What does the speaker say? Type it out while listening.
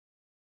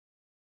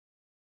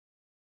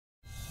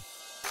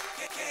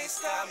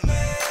stop me.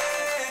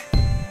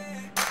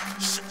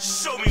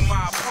 Show me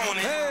my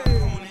opponent.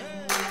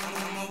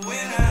 I'm a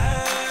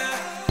winner.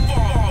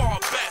 Far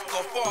back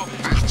or far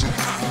back.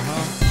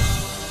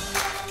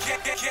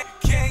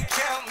 Can't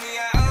count me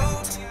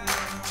out.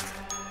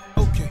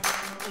 Okay.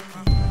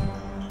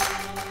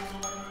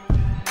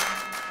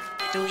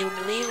 Do you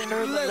believe in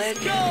urban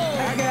legend?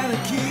 I gotta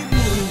keep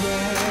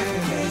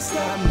moving. Can't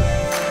stop me.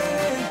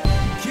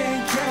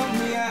 Can't count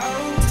me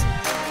out.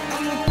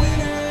 I'm a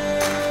winner.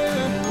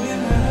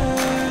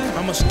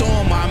 I'm a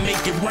storm, I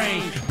make it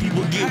rain.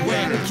 People get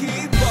wet. I gotta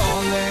keep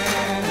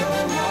ballin'. Go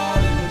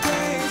hard in the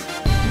pain.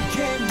 You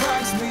can't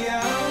box me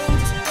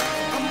out.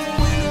 I'm a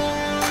winner.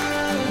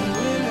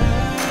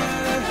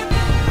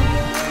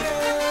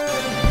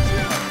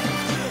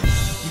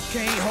 You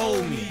can't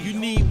hold me, you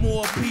need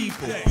more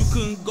people. You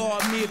couldn't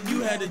guard me if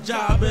you had a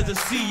job as a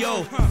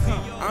CEO.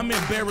 I'm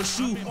embarrassed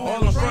you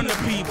all in front of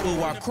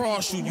people. I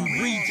cross you, you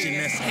reaching,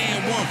 that's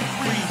hand one,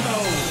 free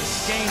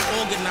throws. Game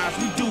organized,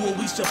 we do what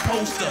we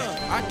supposed to.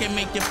 I can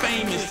make you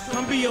famous,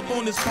 come be up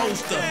on this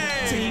poster.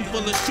 Team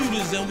full of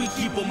shooters and we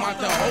keep them out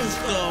the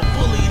holster.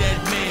 Bully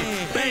that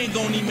man, bang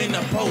on him in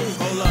the post.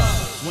 Hold up,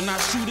 when I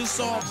shoot it's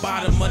all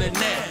bottom of the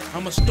net.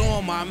 I'm a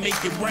storm, I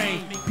make it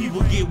rain,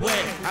 people get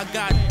wet. I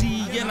got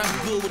D and I'm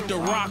good with the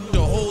rock,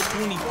 the whole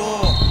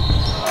 24.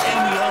 And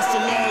we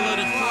hustle all of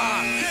the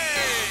clock.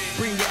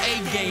 Bring your A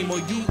game or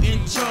you in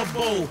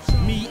trouble.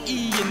 Me,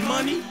 E, and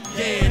money,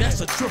 yeah, that's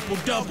a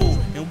triple-double.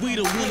 And we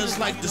the winners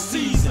like the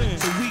season.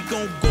 So we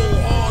gon' go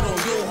hard on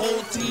your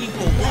whole team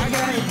for I one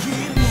gotta reason.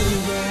 keep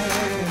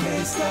moving.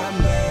 Can't stop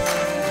me.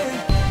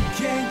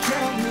 Can't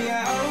count me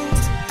out.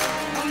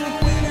 I'm a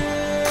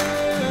winner.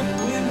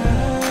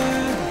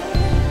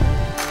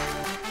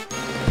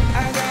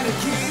 I gotta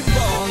keep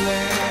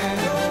ballin'.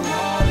 Go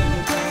hard in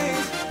the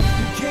paint.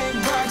 You can't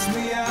box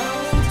me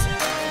out.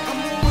 I'm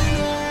a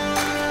winner.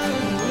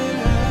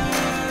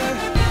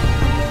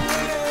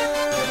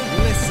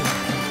 Listen,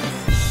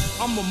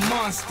 I'm a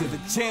monster, the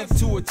champ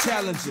to a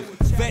challenger,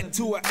 vet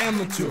to an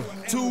amateur,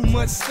 too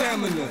much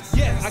stamina.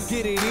 I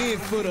get it in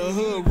for the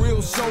hood,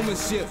 real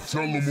showmanship.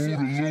 Tell them who the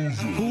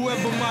loser.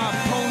 Whoever my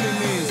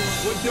opponent is,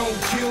 what don't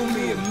kill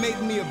me and make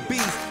me a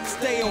beast.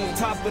 Stay on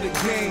top of the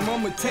game,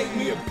 I'ma take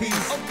me a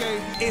piece. Okay,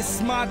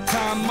 it's my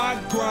time, my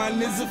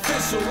grind is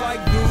official.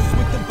 Like dudes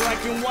with the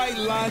black and white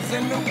lines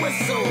and the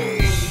whistle.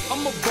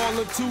 I'm a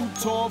baller too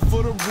tall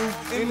for the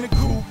roof in the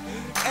coop.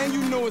 And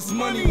you know it's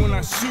money when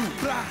I shoot.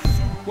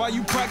 While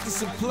you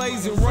practicing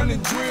plays and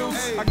running drills,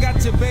 I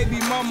got your baby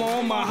mama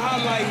on my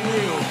highlight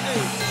reel.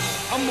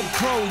 I'm a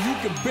pro, you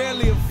can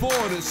barely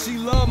afford her. She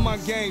love my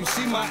game,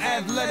 she my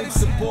athletic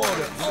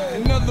supporter.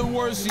 In other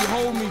words, she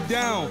hold me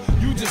down.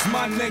 You just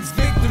my next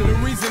victim, the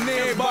reason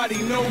everybody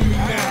know me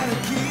I now. gotta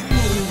keep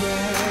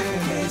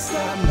moving. Can't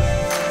stop me.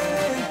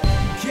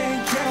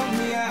 Can't count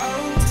me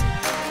out.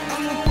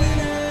 I'm a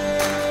winner.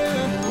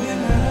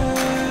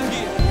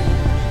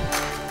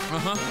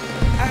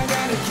 I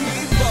gotta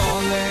keep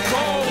ballin'.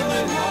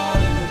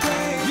 Hard in the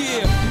paint.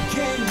 Yeah. You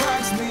can't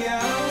box me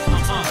out.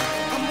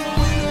 I'm a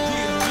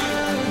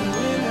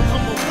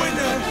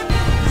winner.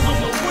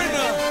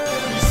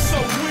 You're so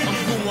winning.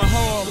 I'm going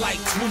hard like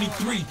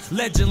 23,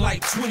 legend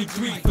like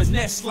 23,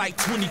 finesse like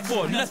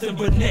 24, nothing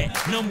but net.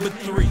 Number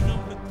 3.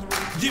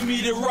 Give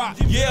me the rock,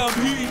 yeah,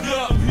 I'm heating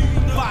up.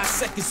 5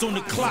 seconds on the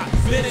clock,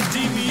 better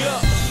D me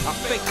up. I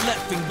fake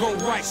left and go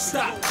right,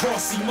 stop,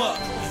 cross him up.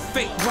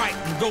 Fake right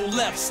and go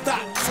left,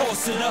 stop,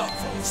 toss it up.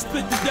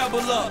 Split the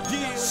double up,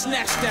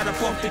 snatch that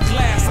up off the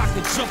glass. I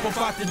can jump up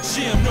out the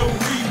gym, no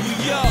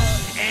re up.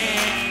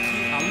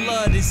 And I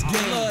love this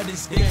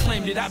game. They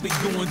claim that I be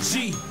going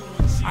G.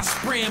 I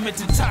spray him at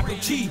the top of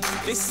key.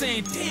 They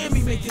saying, damn,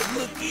 he make it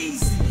look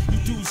easy. You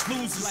dudes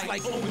losers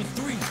like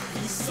 0-3. We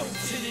so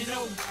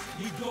 10-0,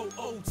 we go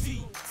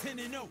OT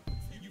 10-0.